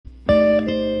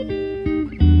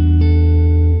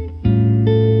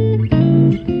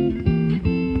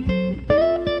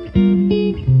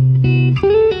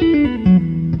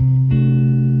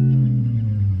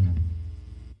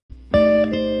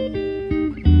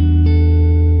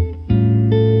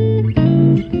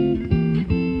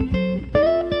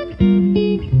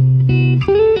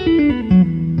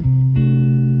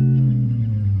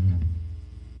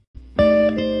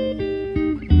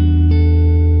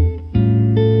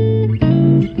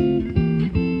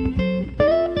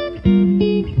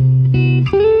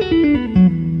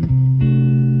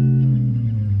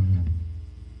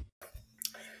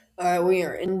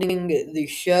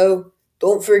show.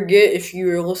 Don't forget, if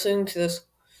you're listening to this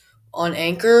on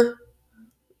Anchor,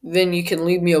 then you can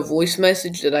leave me a voice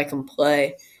message that I can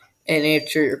play and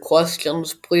answer your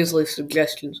questions. Please leave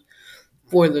suggestions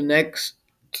for the next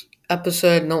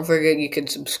episode. Don't forget you can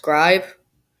subscribe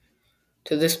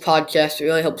to this podcast. It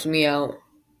really helps me out.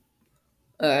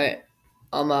 Alright,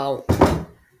 I'm out.